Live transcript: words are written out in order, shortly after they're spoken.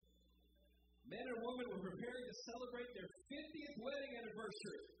to celebrate their 50th wedding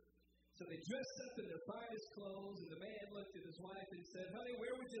anniversary. So they dressed up in their finest clothes, and the man looked at his wife and said, "Honey,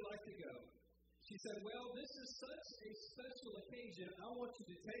 where would you like to go?" She said, "Well, this is such a special occasion. I want you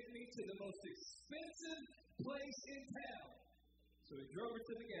to take me to the most expensive place in town." So he drove her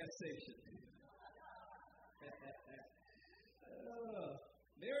to the gas station.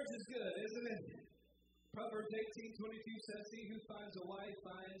 Marriage is good, isn't it? Proverbs 18:22 says, "He who finds a wife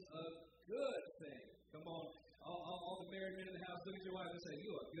finds a good thing." Come on, all the married men in the house, look at your wife and say,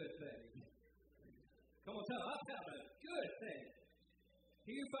 "You a good thing." Come on, tell her, "I found a good thing."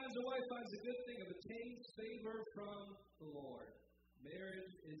 He who finds a wife finds a good thing and obtains favor from the Lord.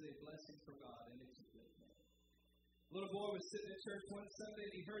 Marriage is a blessing from God, and it's a good thing. A little boy was sitting in church one Sunday,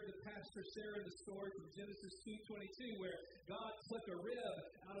 and he heard the pastor share the story from Genesis 2:22, where God took a rib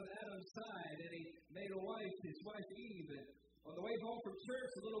out of Adam's side, and he made a wife, his wife Eve. And on the way home from church,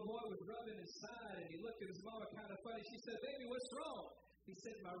 the little boy was rubbing his side, and he looked at his mama kind of funny. She said, "Baby, what's wrong?" He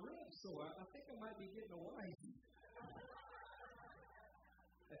said, "My rib's sore. I think I might be getting a wife."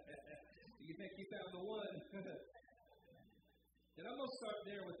 Do you think you found the one? And I'm going to start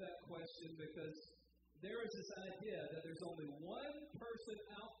there with that question, because there is this idea that there's only one person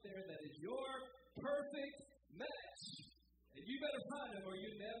out there that is your perfect match. And you better find him or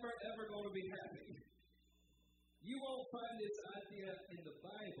you're never, ever going to be happy. You won't find this idea in the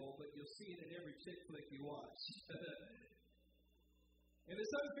Bible, but you'll see it in every chick flick you watch. And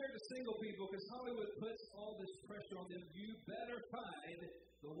it's unfair to single people because Hollywood puts all this pressure on them. You better find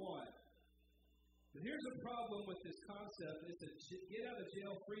the one. But here's a problem with this concept. It's a get out of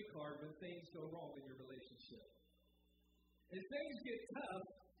jail free card when things go wrong in your relationship. And things get tough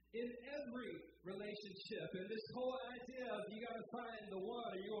in every relationship. And this whole idea of you got to find the one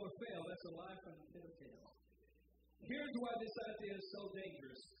or you're going to fail, that's a lie from the pit of hell. Here's why this idea is so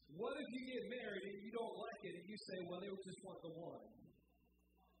dangerous. What if you get married and you don't like it and you say, "Well, they just want the one"?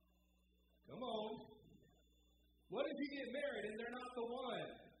 Come on. What if you get married and they're not the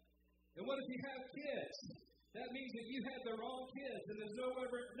one? And what if you have kids? That means that you had the wrong kids, and there's no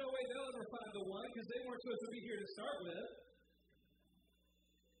way they'll ever find the one because they weren't supposed to be here to start with.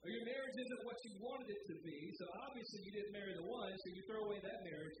 Or your marriage isn't what you wanted it to be, so obviously you didn't marry the one, so you throw away that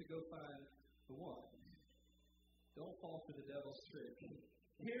marriage to go find the one. Don't fall for the devil's trick.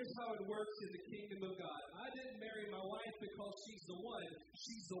 Here's how it works in the kingdom of God. I didn't marry my wife because she's the one.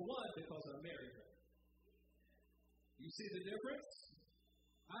 She's the one because I married her. You see the difference?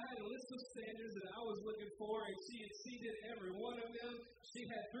 I had a list of standards that I was looking for, and she exceeded every one of them. She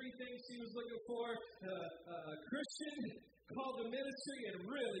had 3 things she was looking for: a Christian, called the ministry, and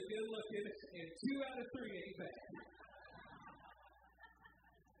really good looking, and 2 out of 3 ain't bad.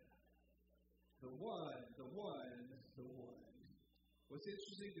 The one. What's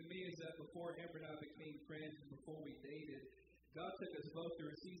interesting to me is that before Amber and I became friends, and before we dated, God took us both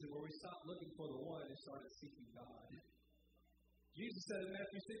through a season where we stopped looking for the one and started seeking God. Jesus said in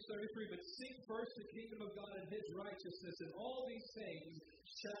Matthew 6:33, "But seek first the kingdom of God and his righteousness, and all these things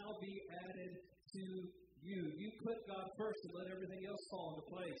shall be added to you." You put God first and let everything else fall into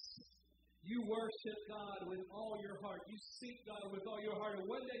place. You worship God with all your heart. You seek God with all your heart. And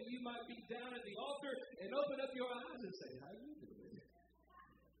one day you might be down at the altar and open up your eyes and say, "How you doing?"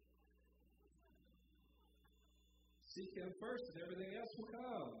 Seek him first and everything else will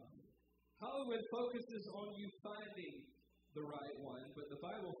come. Hollywood focuses on you finding the right one, but the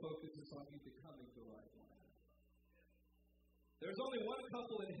Bible focuses on you becoming the right one. There's only one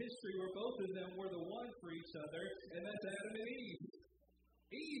couple in history where both of them were the one for each other, and that's Adam and Eve.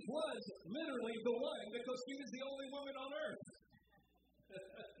 Eve was literally the one because she was the only woman on earth.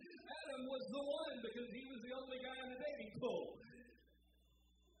 Adam was the one because he was the only guy in the dating pool.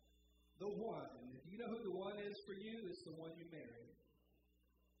 The one. Do you know who the one is for you? It's the one you marry.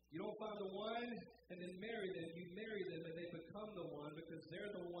 You don't find the one and then marry them. You marry them and they become the one because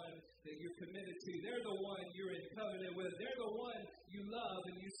they're the one that you're committed to. They're the one you're in covenant with. They're the one you love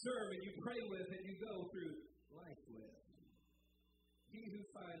and you serve and you pray with and you go through life with. He who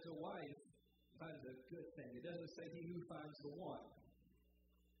finds a wife finds a good thing. It doesn't say he who finds the one.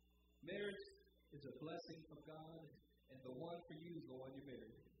 Marriage is a blessing from God, and the one for you is the one you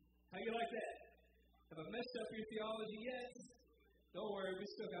marry. How you like that? Have I messed up your theology yet? Don't worry, we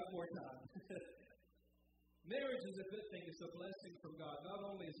still got more time. Marriage is a good thing. It's a blessing from God. Not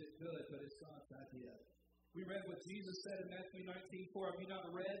only is it good, but it's God's idea. We read what Jesus said in Matthew 19:4. Have you not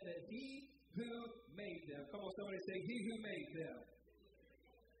read that he who made them, come on, somebody say, he who made them.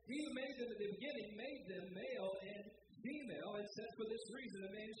 He who made them at the beginning made them male and female, and said, "For this reason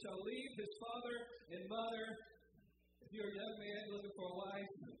a man shall leave his father and mother." If you're a young man looking for a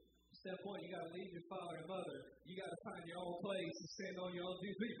wife, Step one, you got to leave your father and mother. You got to find your own place and stand on your own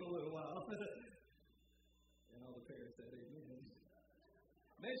 2 feet for a little while. And all the parents said amen.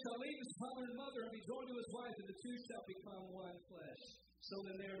 Man shall leave his father and mother and be joined to his wife, and the two shall become one flesh. So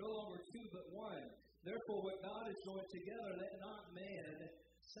then they are no longer two, but one. Therefore, what God has joined together, let not man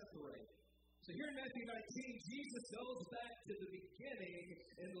separate. So here in Matthew 19, Jesus goes back to the beginning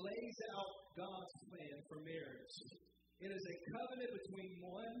and lays out God's plan for marriage. It is a covenant between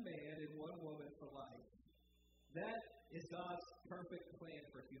one man and one woman for life. That is God's perfect plan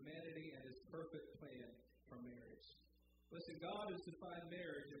for humanity and his perfect plan for marriage. Listen, God has defined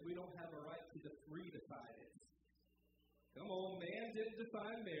marriage, and we don't have a right to redefine it. Come on, man didn't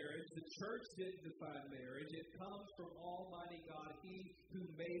define marriage. The church didn't define marriage. It comes from Almighty God. He who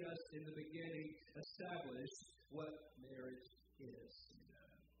made us in the beginning established what marriage is.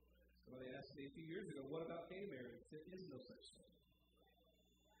 Somebody asked me a few years ago, what about gay marriage? There is no such thing.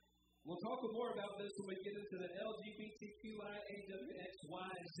 We'll talk more about this when we get into the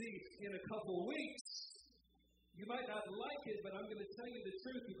LGBTQIAWXYZ in a couple weeks. You might not like it, but I'm going to tell you the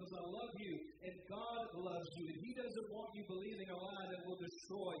truth because I love you and God loves you. And He doesn't want you believing a lie that will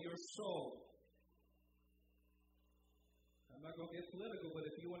destroy your soul. I'm not going to get political, but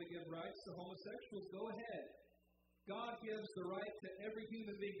if you want to give rights to homosexuals, go ahead. God gives the right to every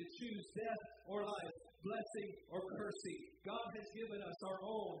human being to choose death or life, blessing or cursing. God has given us our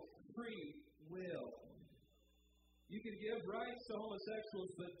own free will. You can give rights to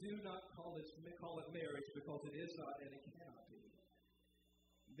homosexuals, but do not call it marriage because it is not and it cannot be.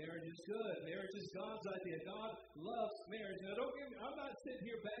 Marriage is good. Marriage is God's idea. God loves marriage. Now, don't get me, I'm not sitting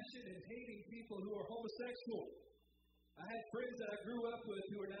here bashing and hating people who are homosexual. I had friends that I grew up with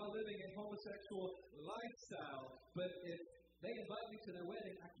who are now living a homosexual lifestyle, but if they invite me to their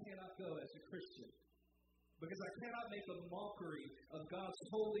wedding, I cannot go as a Christian. Because I cannot make a mockery of God's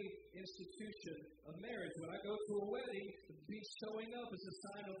holy institution of marriage. When I go to a wedding, be showing up as a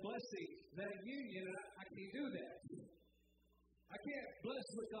sign of blessing, that union, and I can't do that. I can't bless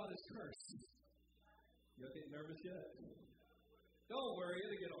what God has cursed. Y'all getting nervous yet? Don't worry,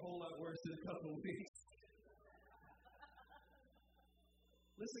 it'll get a whole lot worse in a couple of weeks.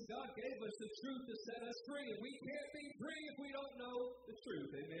 Listen, God gave us the truth to set us free, and we can't be free if we don't know the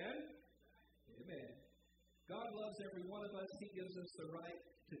truth. Amen? Amen. God loves every one of us. He gives us the right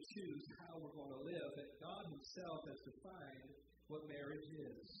to choose how we're going to live. And God Himself has defined what marriage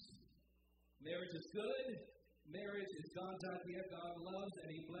is. Marriage is good. Marriage is God's idea. God loves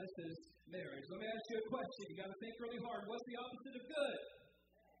and He blesses marriage. Let me ask you a question. You got to think really hard. What's the opposite of good?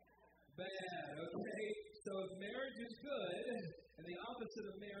 Bad. Okay? So if marriage is good and the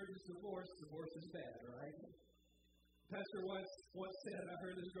opposite of marriage is divorce, divorce is bad, right? Pastor once said, I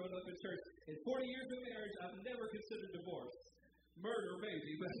heard this growing up in church, in 40 years of marriage, I've never considered divorce. Murder,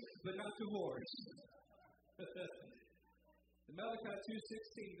 maybe, but not divorce. In Malachi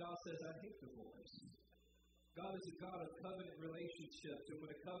 2:16, God says, I hate divorce. God is a God of covenant relationships, and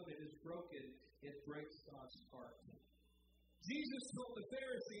when a covenant is broken, it breaks God's heart. Jesus told the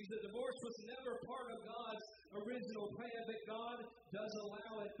Pharisees that divorce was never part of God's original plan, but God does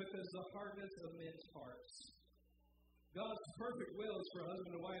allow it because of the hardness of men's hearts. God's perfect will is for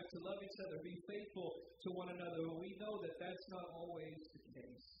husband and wife to love each other, be faithful to one another, but we know that that's not always the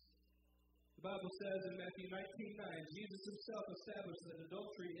case. The Bible says in Matthew 19:9, Jesus Himself established that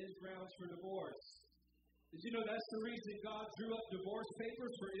adultery is grounds for divorce. Did you know that's the reason God drew up divorce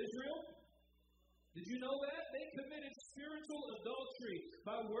papers for Israel? Did you know that? They committed spiritual adultery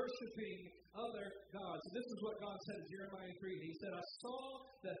by worshiping other gods. And this is what God said in Jeremiah 3. He said, I saw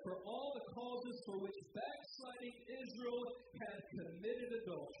that for all the causes for which backsliding Israel had committed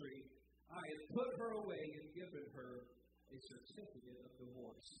adultery, I had put her away and given her a certificate of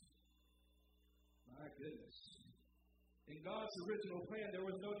divorce. My goodness. In God's original plan, there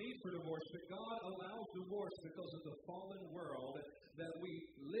was no need for divorce, but God allows divorce because of the fallen world that we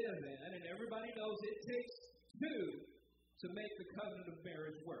live in. And everybody knows it takes two to make the covenant of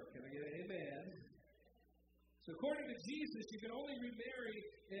marriage work. Can I get an amen? So according to Jesus, you can only remarry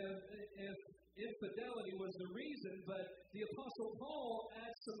if infidelity was the reason, but the Apostle Paul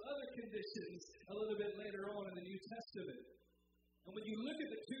adds some other conditions a little bit later on in the New Testament. And when you look at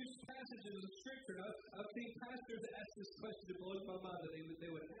the two passages of Scripture, I've seen pastors ask this question that blows my mind, that they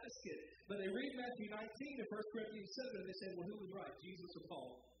would ask it. But they read Matthew 19 and 1 Corinthians 7, and they say, well, who was right, Jesus or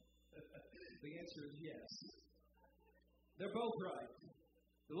Paul? The answer is yes. They're both right.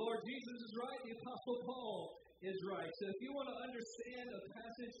 The Lord Jesus is right, the Apostle Paul is right. So if you want to understand a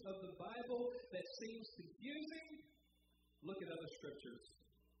passage of the Bible that seems confusing, look at other Scriptures.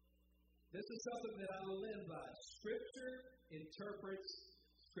 This is something that I live by. Scripture interprets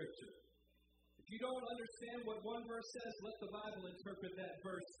Scripture. If you don't understand what one verse says, let the Bible interpret that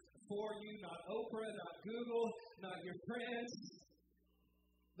verse for you, not Oprah, not Google, not your friends.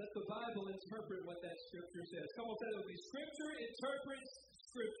 Let the Bible interpret what that Scripture says. Come on, say it with me. Scripture interprets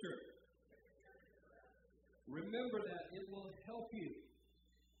Scripture. Remember that. It will help you.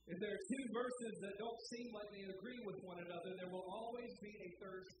 If there are two verses that don't seem like they agree with one another, there will always be a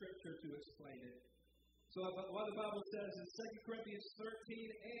third Scripture to explain it. So what the Bible says in 2 Corinthians 13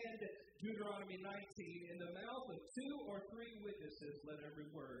 and Deuteronomy 19, in the mouth of two or three witnesses, let every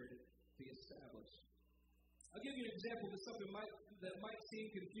word be established. I'll give you an example of something that might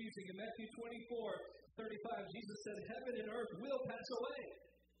seem confusing. In Matthew 24:35, Jesus said, heaven and earth will pass away,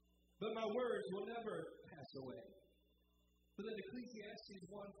 but my words will never pass away. But then Ecclesiastes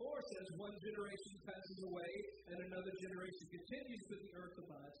 1:4 says, one generation passes away and another generation continues, but the earth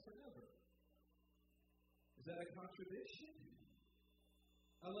abides forever. Is that a contradiction?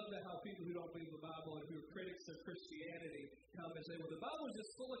 I love that how people who don't believe the Bible and who are critics of Christianity come and say, well, the Bible is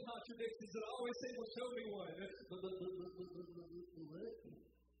just full of contradictions, and I always say, well, show me one.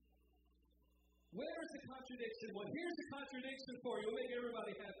 Where's the contradiction? Well, here's the contradiction for you. It'll make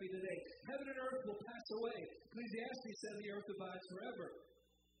everybody happy today. Heaven and earth will pass away. Ecclesiastes says the earth abides forever.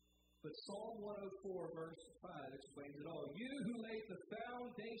 But Psalm 104, verse 5 explains it all. You who laid the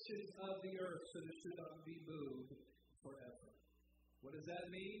foundations of the earth so that it should not be moved forever. What does that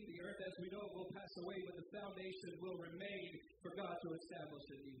mean? The earth, as we know, will pass away, but the foundation will remain for God to establish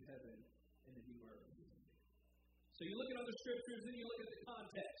a new heaven and a new earth. So you look at other scriptures, and you look at the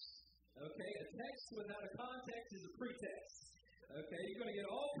context. Okay? A text without a context is a pretext. Okay? You're going to get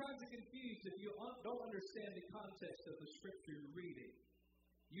all kinds of confused if you don't understand the context of the scripture you're reading.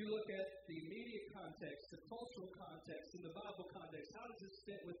 You look at the immediate context, the cultural context, and the Bible context. How does this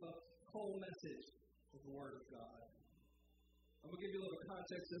fit with the whole message of the Word of God? I'm going to give you a little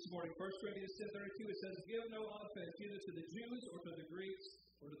context this morning. 1 Corinthians 10:32, it says, give no offense either to the Jews or to the Greeks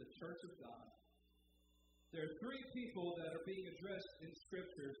or to the church of God. There are three people that are being addressed in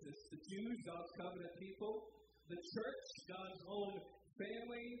Scriptures. It's the Jews, God's covenant people, the church, God's own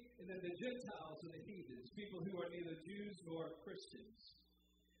family, and then the Gentiles and the heathens, people who are neither Jews nor Christians.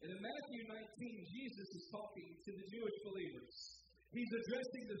 And in Matthew 19, Jesus is talking to the Jewish believers. He's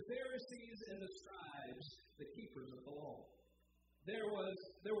addressing the Pharisees and the scribes, the keepers of the law. There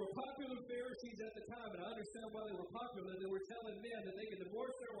were popular Pharisees at the time, and I understand why they were popular. They were telling men that they could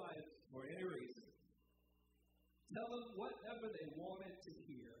divorce their wife for any reason. Tell them whatever they wanted to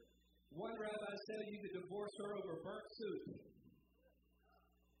hear. One rabbi said you could divorce her over burnt soup.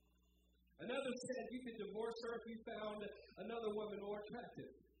 Another said you could divorce her if you found another woman more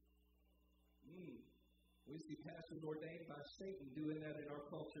attractive. We see pastors ordained by Satan doing that in our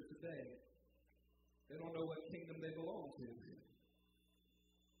culture today. They don't know what kingdom they belong to.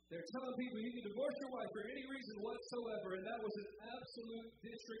 They're telling people you can divorce your wife for any reason whatsoever, and that was an absolute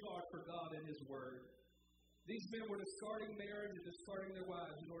disregard for God and His Word. These men were discarding marriage and discarding their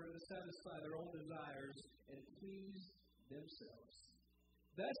wives in order to satisfy their own desires and please themselves.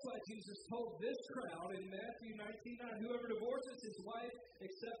 That's why Jesus told this crowd in Matthew 19:9, whoever divorces his wife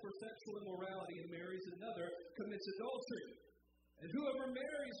except for sexual immorality and marries another commits adultery. And whoever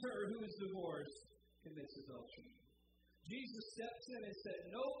marries her who is divorced commits adultery. Jesus steps in and said,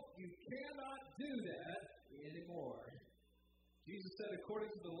 nope, you cannot do that anymore. Jesus said,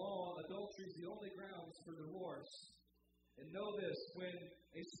 according to the law, adultery is the only grounds for divorce. And know this, when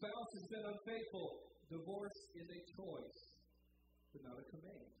a spouse has been unfaithful, divorce is a choice, but not a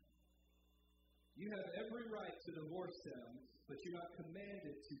command. You have every right to divorce them, but you're not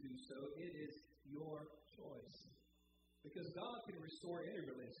commanded to do so. It is your choice. Because God can restore any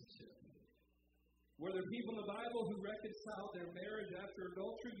relationship. Were there people in the Bible who reconciled their marriage after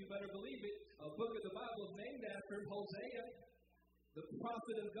adultery? You better believe it. A book of the Bible is named after Hosea. The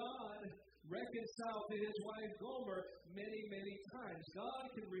prophet of God reconciled to his wife Gomer many, many times. God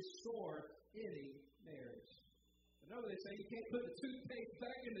can restore any marriage. I know they say you can't put the toothpaste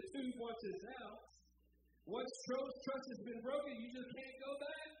back in the tube once it's out. Once trust has been broken, you just can't go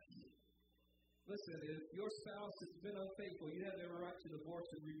back. Listen, if your spouse has been unfaithful, you have every right to divorce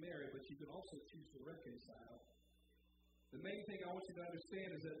and remarry, but you can also choose to reconcile. The main thing I want you to understand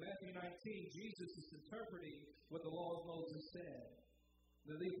is that Matthew 19, Jesus is interpreting what the law of Moses said.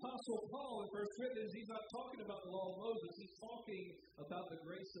 Now, the Apostle Paul in 1 Corinthians, he's not talking about the law of Moses. He's talking about the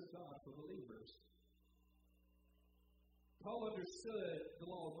grace of God for believers. Paul understood the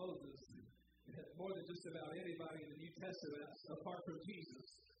law of Moses more than just about anybody in the New Testament apart from Jesus.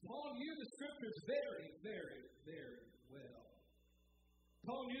 Paul knew the Scriptures very, very, very well.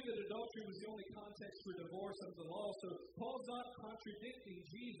 Paul knew that adultery was the only context for divorce under the law, so Paul's not contradicting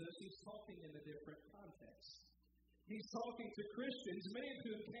Jesus. He's talking in a different context. He's talking to Christians, many of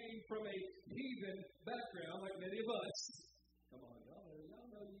whom came from a heathen background, like many of us. Come on, y'all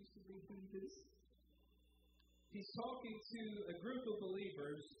know you used to be heathens. He's talking to a group of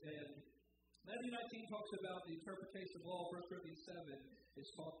believers, and Matthew 19 talks about the interpretation of law. 1 Corinthians 7 is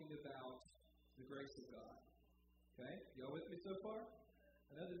talking about the grace of God. Okay? Y'all with me so far?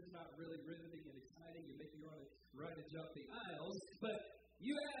 I know this is not really riveting and exciting. You make me want to run and jump the aisles, but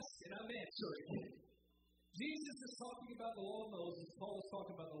you asked, and I'm answering. Jesus is talking about the law of Moses. Paul is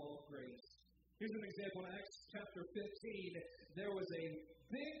talking about the law of grace. Here's an example. In Acts chapter 15, there was a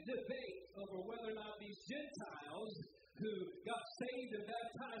big debate over whether or not these Gentiles who got saved and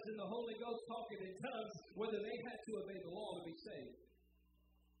baptized in the Holy Ghost talking in tongues, whether they had to obey the law to be saved.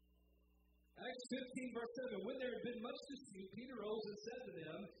 Acts 15, verse 7, when there had been much dispute, Peter rose and said to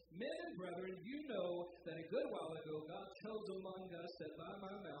them, Men and brethren, you know that a good while ago God chose among us that by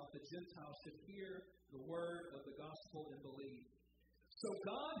my mouth the Gentiles should hear the word of the gospel and believe. So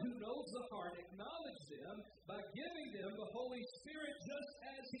God, who knows the heart, acknowledged them by giving them the Holy Spirit just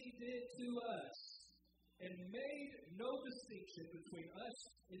as he did to us, and made no distinction between us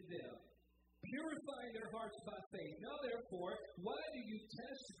and them, purifying their hearts by faith. Now therefore, why do you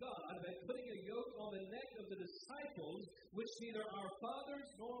test God by putting a yoke on the neck of the disciples, which neither our fathers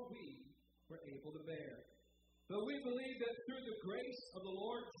nor we were able to bear? But we believe that through the grace of the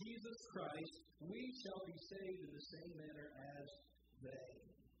Lord Jesus Christ, we shall be saved in the same manner as they.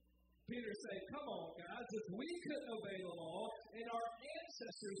 Peter said, come on, guys, if we couldn't obey the law, and our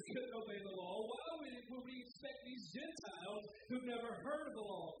ancestors couldn't obey the law, why would we expect these Gentiles who've never heard of the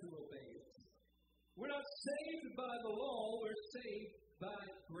law to obey it? We're not saved by the law, we're saved by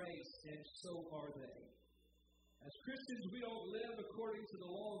grace, and so are they. As Christians, we don't live according to the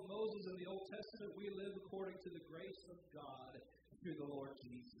law of Moses in the Old Testament, we live according to the grace of God through the Lord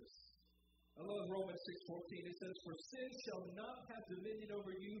Jesus. I love Romans 6:14. It says, for sin shall not have dominion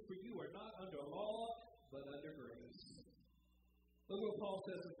over you, for you are not under law, but under grace. Look what Paul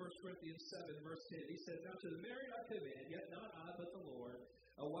says in 1 Corinthians 7, verse 10. He says, now to the married I command, yet not I, but the Lord.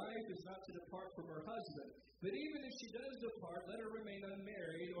 A wife is not to depart from her husband, but even if she does depart, let her remain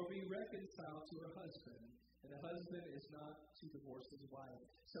unmarried or be reconciled to her husband. And the husband is not to divorce his wife.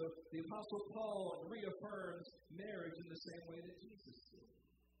 So the Apostle Paul reaffirms marriage in the same way that Jesus did.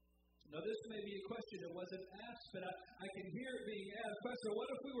 Now, this may be a question that wasn't asked, but I can hear it being asked. Pastor, what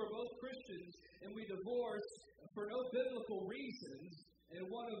if we were both Christians and we divorced for no biblical reasons, and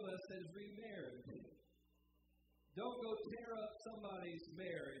one of us has remarried? Don't go tear up somebody's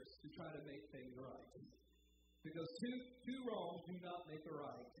marriage to try to make things right. Because two wrongs do not make a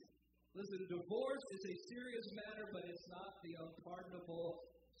right. Listen, divorce is a serious matter, but it's not the unpardonable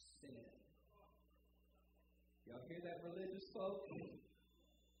sin. Y'all hear that, religious folk?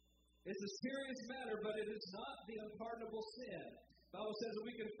 It's a serious matter, but it is not the unpardonable sin. The Bible says that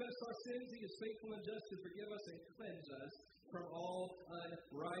we confess our sins, he is faithful and just to forgive us and cleanse us from all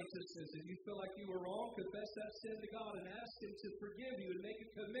unrighteousness. If you feel like you were wrong, confess that sin to God and ask him to forgive you and make a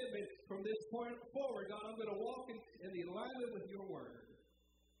commitment from this point forward. God, I'm going to walk in the alignment with your word.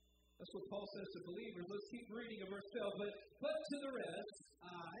 That's what Paul says to believers. Let's keep reading in verse 12. But to the rest,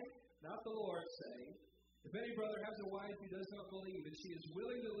 I, not the Lord, say, if any brother has a wife who does not believe, and she is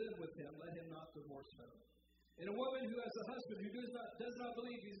willing to live with him, let him not divorce her. And a woman who has a husband who does not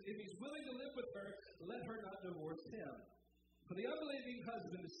believe, if he's willing to live with her, let her not divorce him. For the unbelieving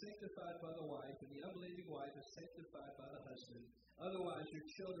husband is sanctified by the wife, and the unbelieving wife is sanctified by the husband. Otherwise your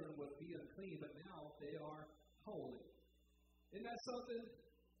children would be unclean, but now they are holy. Isn't that something?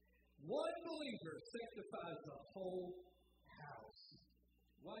 One believer sanctifies the whole house.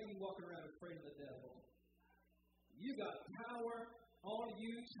 Why are you walking around afraid of the devil? You got power on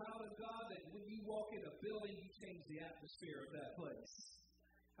you, child of God, that when you walk in a building, you change the atmosphere of that place.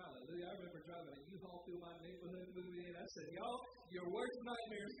 Hallelujah. I remember driving a U-Haul through my neighborhood movie, and I said, y'all, your worst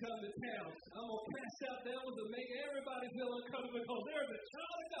nightmares come to town. I'm going to cast out devils and make everybody feel uncomfortable because there's a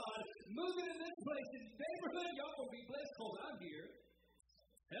child of God moving in this place, in this neighborhood. Y'all going to be blessed because I'm here.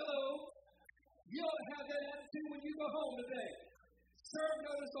 Hello. You ought to have that attitude when you go home today. Serve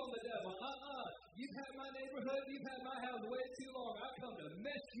notice on the devil. You've had my neighborhood, you've had my house way too long. I come to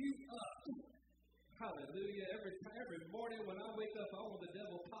mess you up. Hallelujah. Every morning when I wake up, I want the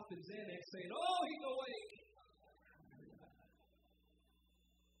devil popping Xanax saying, oh, he's awake.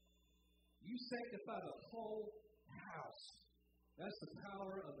 You sanctify the whole house. That's the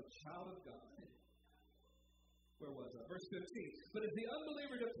power of a child of God. Where was I? Verse 15. But if the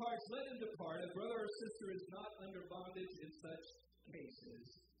unbeliever departs, let him depart. A brother or sister is not under bondage in such cases,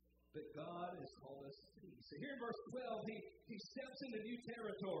 but God has called us to peace. So here in verse 12, he steps into new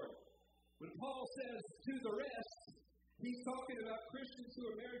territory. When Paul says to the rest, he's talking about Christians who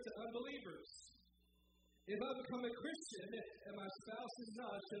are married to unbelievers. If I become a Christian and my spouse is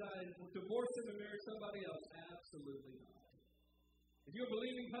not, should I divorce him and marry somebody else? Absolutely not. If you're a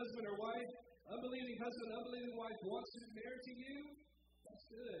believing husband or wife, unbelieving husband, unbelieving wife wants to be married to you, that's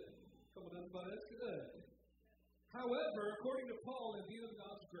good. Come on, everybody, that's good. However, according to Paul, in view of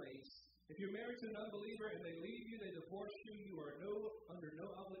God's grace, if you're married to an unbeliever and they leave you, they divorce you, you are under no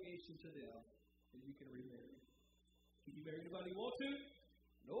obligation to them, and you can remarry. Can you marry anybody you want to?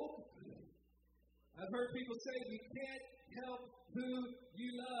 Nope. I've heard people say you can't help who you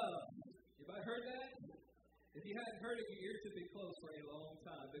love. Anybody heard that? If you hadn't heard it, your ears have been closed for a long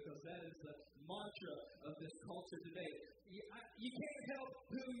time, because that is the mantra of this culture today. You can't help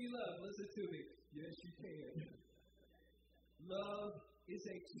who you love. Listen to me. Yes, you can. Love is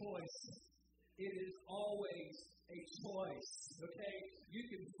a choice. It is always a choice. Okay? You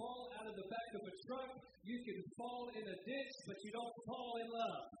can fall out of the back of a truck. You can fall in a ditch, but you don't fall in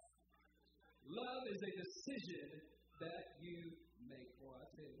love. Love is a decision that you make. Well, I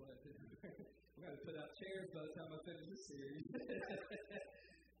tell you what, we're going to put out chairs by the time I finish this series.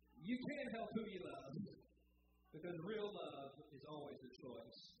 You can't help who you love, because real love is always a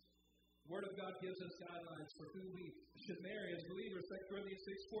choice. The Word of God gives us guidelines for who we should marry as believers. 2 Corinthians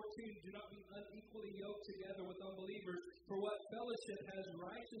 6:14, do not be unequally yoked together with unbelievers. For what fellowship has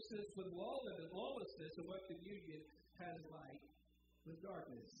righteousness with lawlessness, and what communion has light with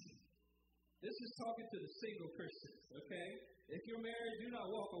darkness? This is talking to the single Christians, okay? If you're married, do not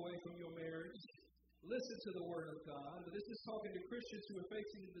walk away from your marriage. Listen to the Word of God. But this is talking to Christians who are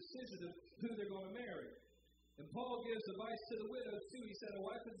facing the decision of who they're going to marry. And Paul gives advice to the widows, too. He said, a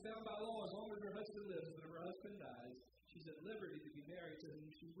wife is bound by law as long as her husband lives. But if her husband dies, she's at liberty to be married to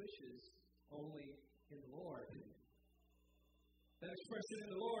whom she wishes, only in the Lord. That expression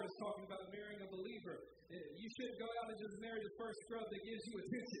in the Lord is talking about marrying a believer. You shouldn't go out and just marry the first scrub that gives you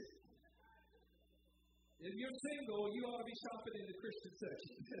attention. If you're single, you ought to be shopping in the Christian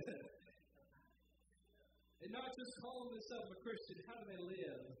section. And not just calling themselves a Christian. How do they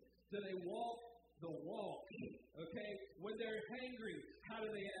live? Do they walk the walk? Okay? When they're hangry, how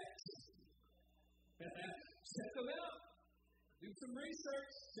do they act? Check them out. Do some research.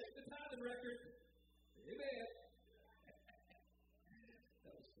 Check the tithing record. Amen.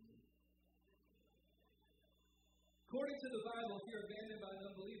 That was funny. According to the Bible, if you're abandoned by an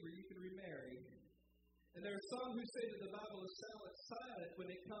unbeliever, you can remarry. And there are some who say that the Bible is silent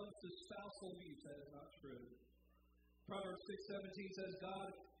when it comes to spousal abuse. That is not true. Proverbs 6:17 says,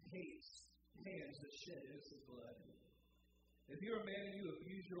 God hates hands that shed innocent blood. If you're a man and you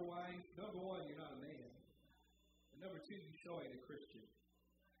abuse your wife, number one, you're not a man. And number two, you show ain't a Christian.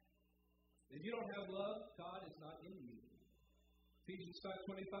 If you don't have love, God is not in you. Ephesians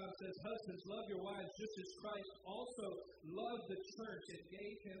 5:25 says, husbands, love your wives just as Christ also loved the church and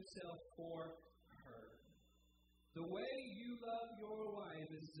gave himself for her. The way you love your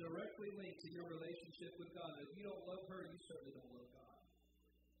wife is directly linked to your relationship with God. If you don't love her, you certainly don't love God.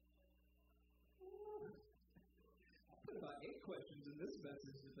 I put about 8 questions in this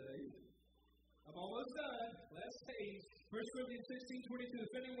message today. I'm almost done. Last page. 1 Corinthians 16:22.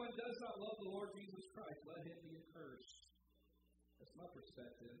 If anyone does not love the Lord Jesus Christ, let him be accursed. That's my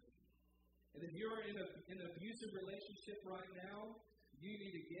perspective. And if you're in an abusive relationship right now, you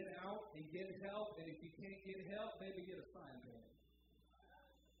need to get out and get help. And if you can't get help, maybe get a fine man.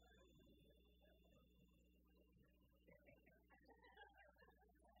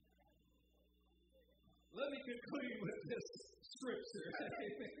 Let me conclude with this scripture.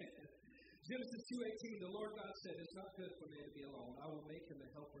 Genesis 2:18, the Lord God said, it's not good for man to be alone. I will make him a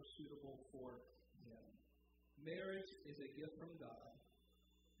helper suitable for him. Marriage is a gift from God.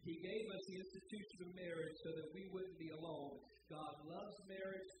 He gave us the institution of marriage so that we wouldn't be alone. God loves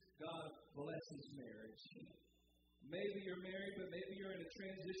marriage. God blesses marriage. Maybe you're married, but maybe you're in a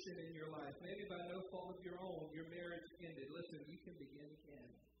transition in your life. Maybe by no fault of your own, your marriage ended. Listen, you can begin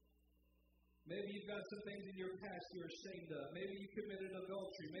again. Maybe you've got some things in your past you're ashamed of. Maybe you committed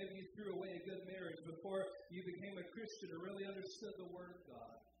adultery. Maybe you threw away a good marriage before you became a Christian or really understood the Word of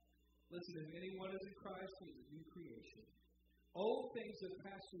God. Listen, if anyone is in Christ, he is a new creation. Old things have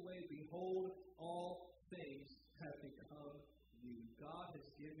passed away. Behold, all things have become new. God has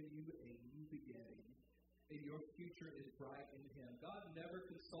given you a new beginning, and your future is bright in Him. God never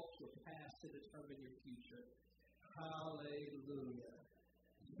consults your past to determine your future. Hallelujah.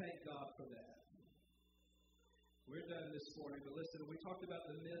 Thank God for that. We're done this morning, but listen, we talked about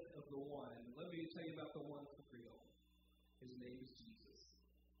the myth of the one. Let me tell you about the one for real. His name is Jesus.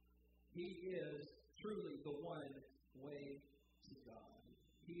 He is truly the one way to God.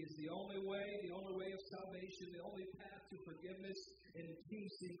 He is the only way of salvation, the only path to forgiveness and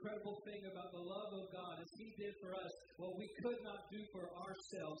peace. The incredible thing about the love of God is He did for us what we could not do for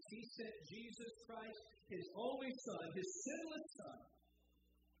ourselves. He sent Jesus Christ, His only Son, His sinless Son,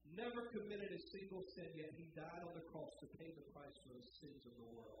 never committed a single sin, yet He died on the cross to pay the price for the sins of the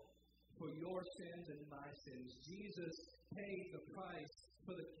world. For your sins and my sins. Jesus paid the price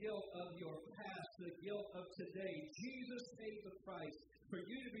for the guilt of your past, the guilt of today. Jesus paid the price for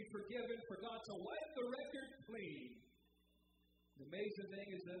you to be forgiven, for God to wipe the record clean. The amazing thing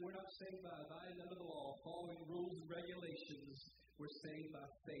is that we're not saved by abiding under the law, following rules and regulations. We're saved by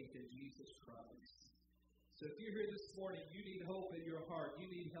faith in Jesus Christ. So if you're here this morning, you need hope in your heart. You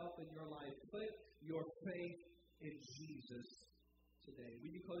need help in your life. Put your faith in Jesus today.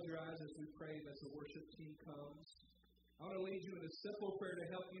 Will you close your eyes as we pray as the worship team comes? I want to lead you in a simple prayer to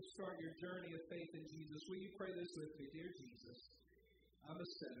help you start your journey of faith in Jesus. Will you pray this with me? Dear Jesus, I'm a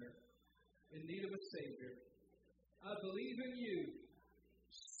sinner in need of a Savior. I believe in you.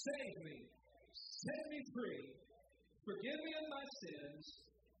 Save me. Set me free. Forgive me of my sins.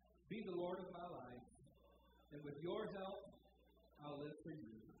 Be the Lord of my life. And with your help, I'll live for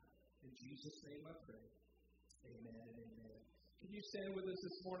you. In Jesus' name I pray. Amen and amen. Can you stand with us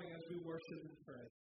this morning as we worship and pray?